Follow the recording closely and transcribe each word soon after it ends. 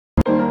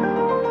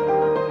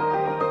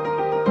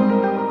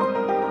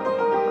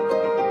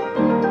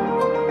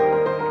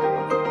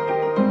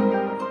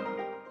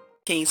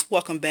Kings,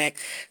 welcome back.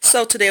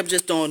 So today I'm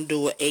just going to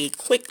do a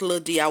quick little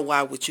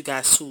DIY with you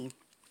guys to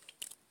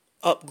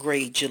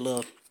upgrade your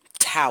little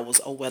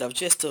towels or whatever,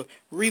 just to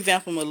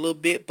revamp them a little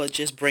bit, but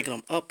just bring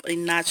them up a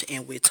notch.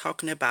 And we're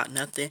talking about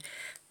nothing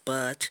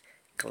but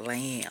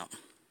glam.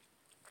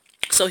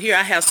 So here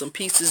I have some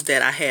pieces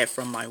that I had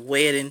from my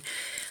wedding.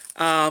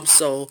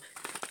 So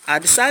I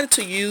decided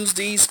to use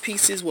these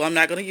pieces. Well, I'm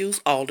not going to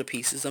use all the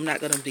pieces. I'm not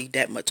going to be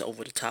that much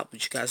over the top,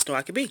 but you guys know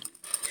I can be.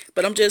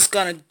 But I'm just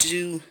going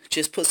to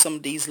just put some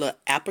of these little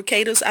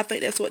applicators. I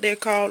think that's what they're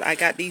called. I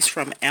got these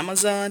from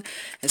Amazon.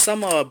 And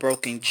some are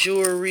broken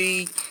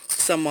jewelry.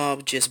 Some are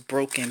just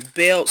broken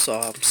belts.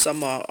 Or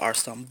some are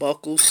some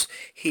buckles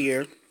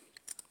here.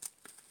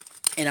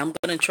 And I'm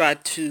going to try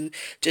to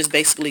just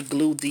basically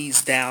glue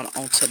these down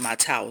onto my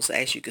towels.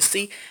 As you can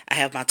see, I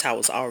have my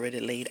towels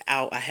already laid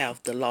out. I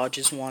have the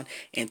largest one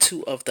and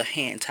two of the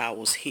hand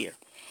towels here.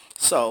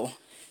 So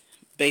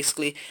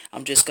basically,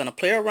 I'm just going to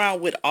play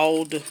around with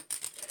all the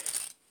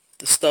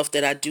stuff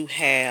that I do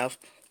have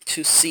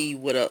to see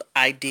what an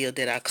idea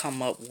that I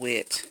come up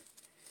with.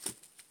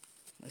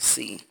 Let's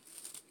see.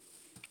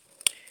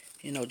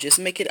 You know, just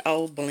make it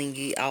all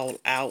blingy all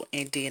out,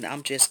 and then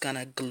I'm just going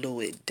to glue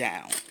it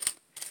down.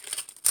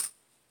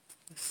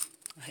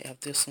 I have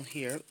this one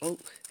here,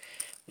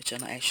 which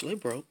I actually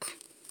broke,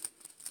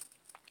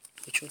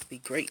 which would be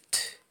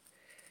great.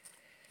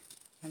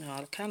 I know,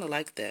 I kind of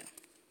like that.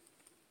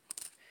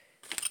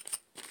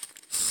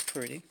 It's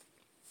pretty.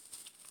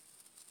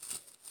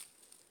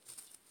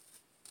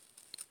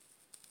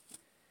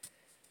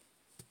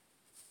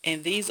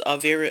 And these are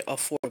very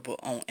affordable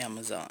on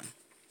Amazon.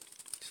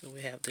 So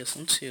we have this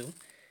one too.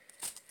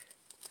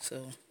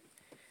 So,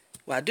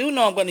 well, I do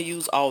know I'm going to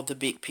use all the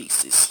big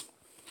pieces.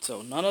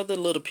 So none of the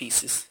little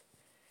pieces.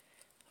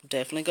 I'm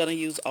definitely going to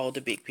use all the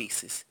big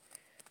pieces.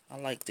 I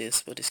like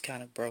this, but it's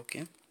kind of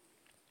broken.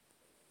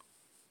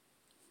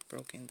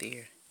 Broken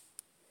there.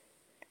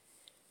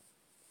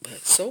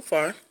 But so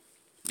far,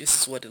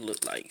 this is what it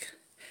looked like.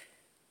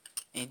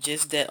 And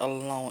just that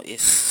alone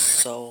is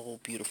so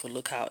beautiful.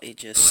 Look how it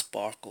just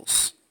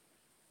sparkles.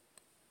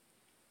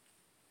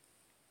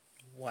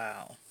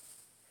 Wow.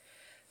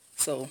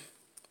 So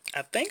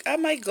I think I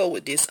might go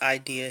with this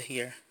idea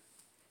here.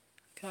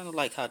 Kind of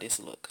like how this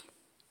look.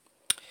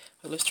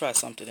 But let's try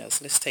something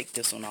else. Let's take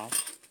this one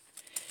off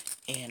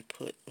and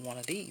put one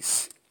of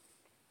these.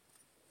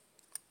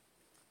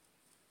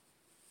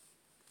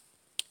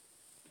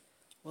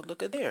 Well,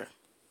 look at there.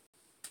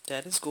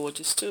 That is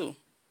gorgeous too.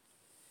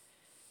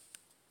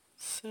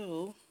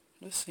 So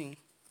let's see.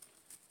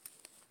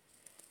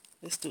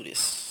 Let's do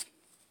this.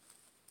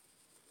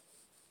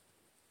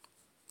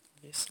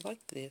 Just like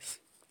this.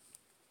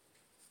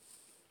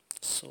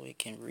 So it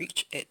can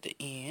reach at the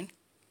end.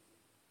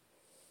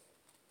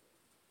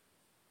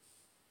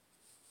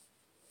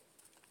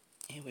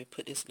 And we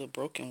put this little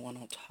broken one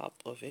on top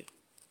of it.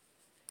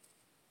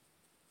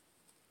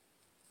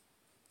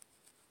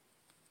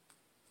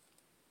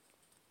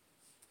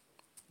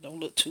 Don't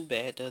look too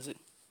bad, does it?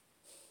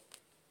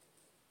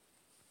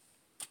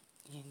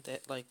 And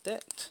that like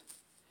that.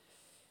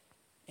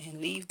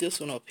 And leave this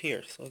one up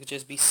here so it can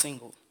just be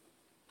single.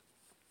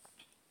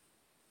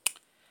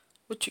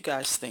 What you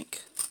guys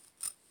think?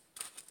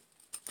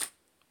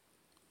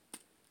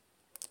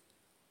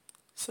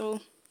 So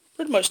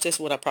pretty much that's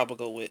what I probably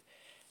go with.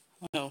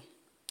 No,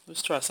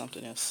 let's try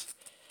something else.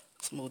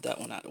 Let's move that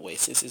one out of the way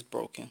since it's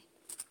broken.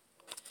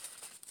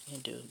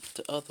 And do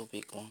the other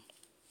big one.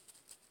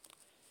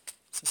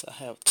 Since I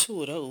have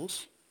two of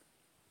those.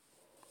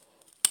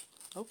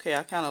 Okay,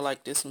 I kind of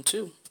like this one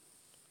too.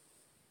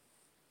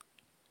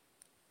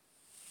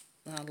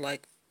 I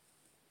like,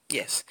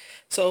 yes.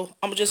 So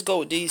I'm going to just go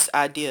with this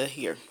idea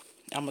here.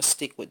 I'm going to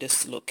stick with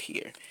this look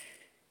here.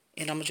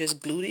 And I'm going to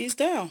just glue these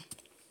down.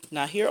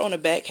 Now here on the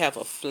back have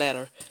a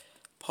flatter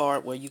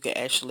part where you can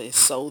actually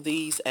sew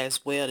these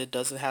as well. It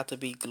doesn't have to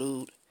be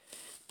glued.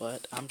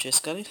 But I'm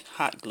just going to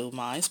hot glue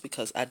mine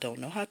because I don't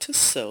know how to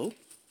sew.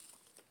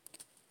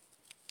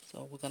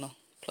 So we're going to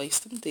place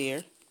them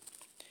there.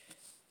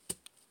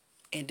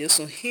 And this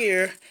one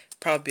here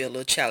probably be a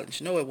little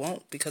challenge. No, it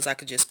won't, because I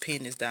could just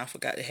pin this down. I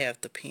forgot to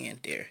have the pin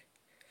there.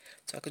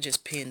 So I could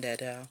just pin that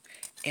down.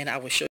 And I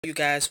will show you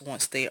guys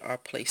once they are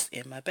placed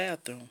in my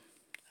bathroom.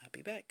 I'll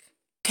be back.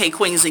 Okay,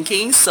 queens and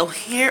kings, so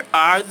here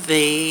are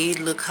they.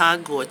 Look how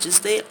gorgeous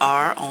they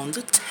are on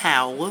the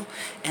towel.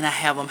 And I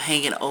have them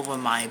hanging over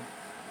my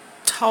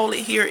toilet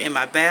here in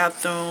my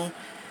bathroom.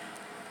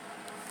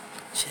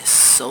 Just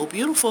so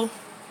beautiful.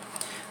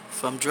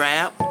 From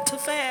drab to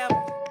fab.